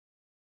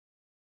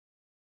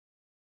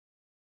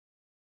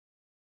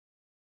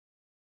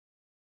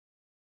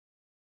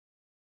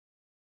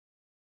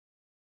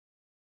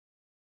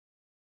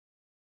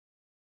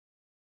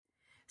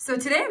So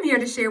today I'm here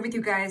to share with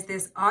you guys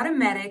this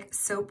automatic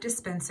soap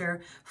dispenser,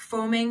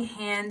 foaming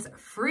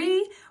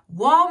hands-free,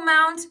 wall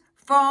mount,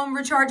 foam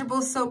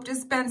rechargeable soap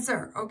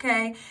dispenser,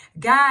 okay?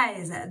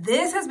 Guys,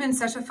 this has been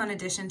such a fun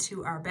addition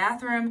to our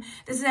bathroom.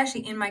 This is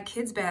actually in my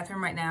kids'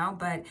 bathroom right now,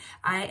 but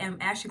I am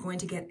actually going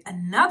to get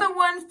another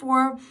one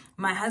for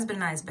my husband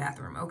and I's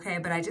bathroom, okay?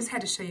 But I just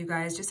had to show you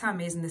guys just how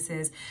amazing this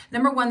is.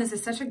 Number one, this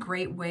is such a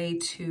great way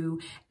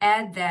to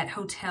add that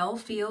hotel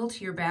feel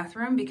to your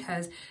bathroom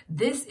because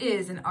this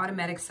is an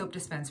automatic soap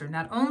dispenser.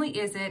 Not only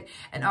is it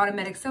an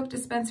automatic soap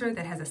dispenser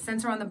that has a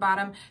sensor on the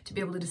bottom to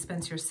be able to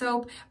dispense your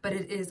soap, but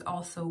it is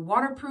also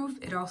waterproof.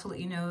 It also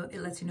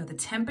lets you know the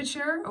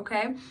temperature,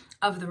 okay,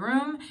 of the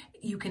room.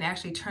 You can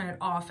actually turn it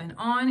off and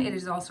on. It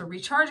is also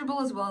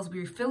rechargeable as well as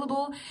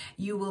refillable.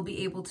 You will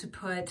be able to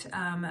put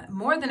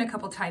more than a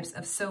couple types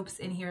of soaps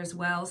in here as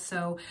well.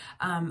 So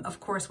of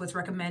course, what's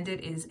recommended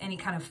is any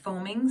kind of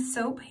foaming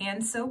soap,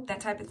 hand soap, that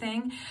type of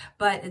thing.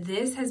 But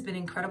this has been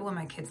incredible and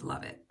my kids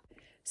love it.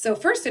 So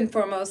first and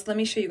foremost, let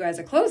me show you guys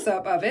a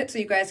close-up of it so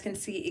you guys can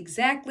see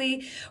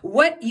exactly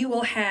what you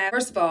will have.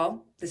 First of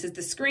all, this is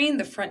the screen,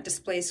 the front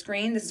display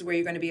screen. This is where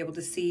you're going to be able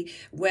to see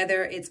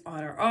whether it's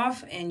on or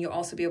off, and you'll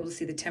also be able to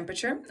see the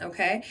temperature,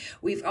 okay?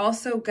 We've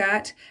also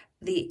got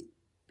the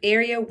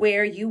area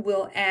where you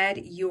will add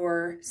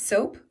your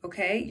soap,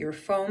 okay, your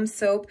foam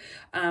soap.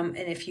 And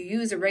if you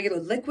use a regular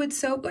liquid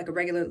soap, like a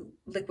regular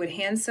liquid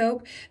hand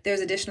soap, there's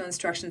additional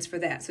instructions for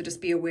that. So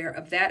just be aware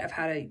of that, of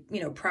how to,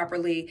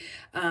 properly,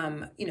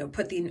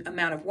 put the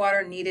amount of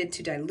water needed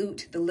to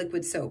dilute the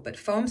liquid soap. But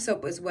foam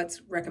soap is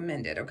what's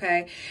recommended,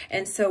 okay?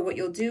 And so what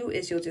you'll do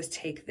is you'll just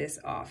take this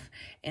off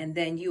and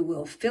then you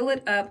will fill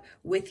it up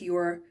with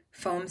your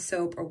foam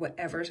soap or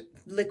whatever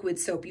liquid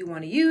soap you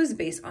want to use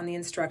based on the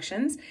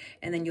instructions.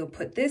 And then you'll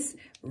put this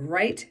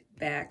right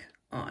back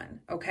on,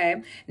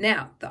 okay?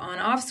 Now, the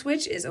on-off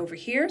switch is over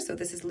here. So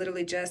this is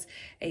literally just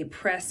a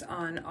press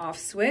on-off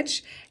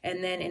switch.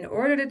 And then in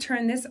order to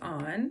turn this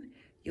on,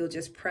 you'll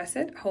just press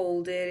it,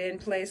 hold it in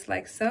place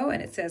like so,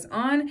 and it says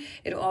on.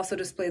 It'll also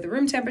display the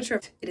room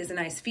temperature. It is a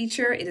nice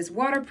feature. It is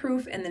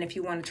waterproof. And then if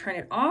you want to turn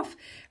it off,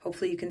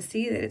 hopefully you can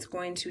see that it's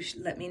going to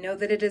let me know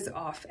that it is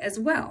off as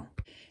well.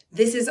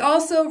 This is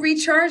also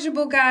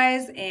rechargeable,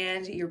 guys,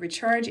 and your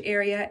recharge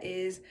area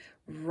is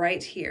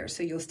right here.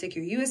 So you'll stick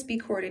your USB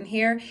cord in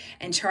here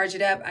and charge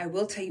it up. I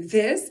will tell you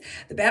this,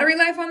 the battery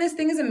life on this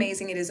thing is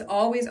amazing. It is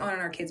always on in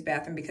our kids'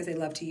 bathroom because they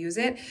love to use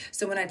it.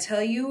 So when I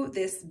tell you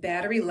this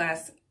battery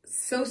lasts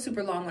so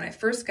super long. When I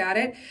first got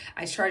it,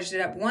 I charged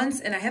it up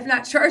once and I have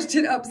not charged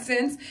it up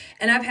since.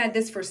 And I've had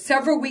this for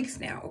several weeks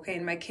now, okay?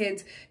 And my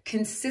kids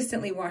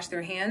consistently wash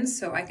their hands.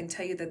 So I can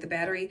tell you that the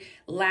battery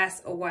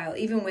lasts a while,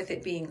 even with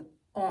it being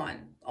on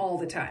all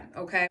the time,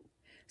 okay?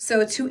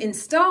 So to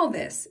install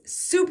this,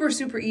 super,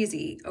 super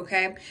easy,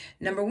 okay?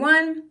 Number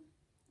one,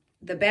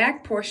 the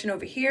back portion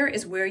over here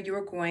is where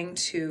you're going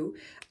to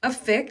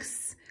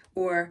affix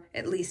or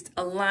at least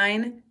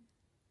align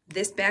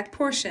this back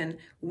portion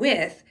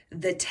with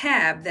the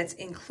tab that's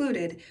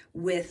included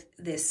with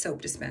this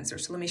soap dispenser.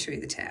 So let me show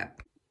you the tab.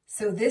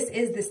 So this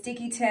is the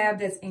sticky tab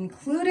that's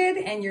included,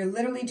 and you're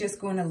literally just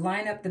going to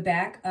line up the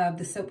back of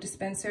the soap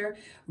dispenser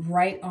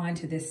right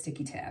onto this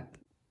sticky tab.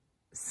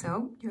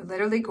 So you're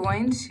literally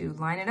going to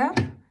line it up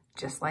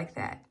just like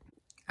that.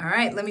 All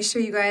right, let me show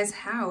you guys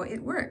how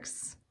it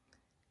works.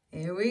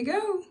 Here we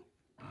go.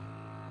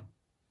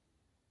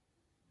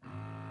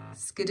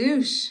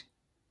 Skadoosh.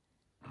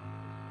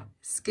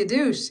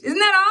 Skadoosh. Isn't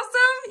that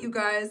awesome? You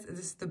guys, this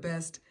is the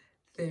best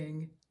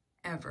thing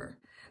ever.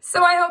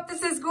 So I hope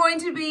this is going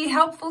to be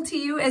helpful to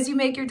you as you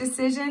make your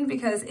decision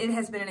because it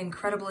has been an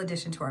incredible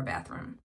addition to our bathroom.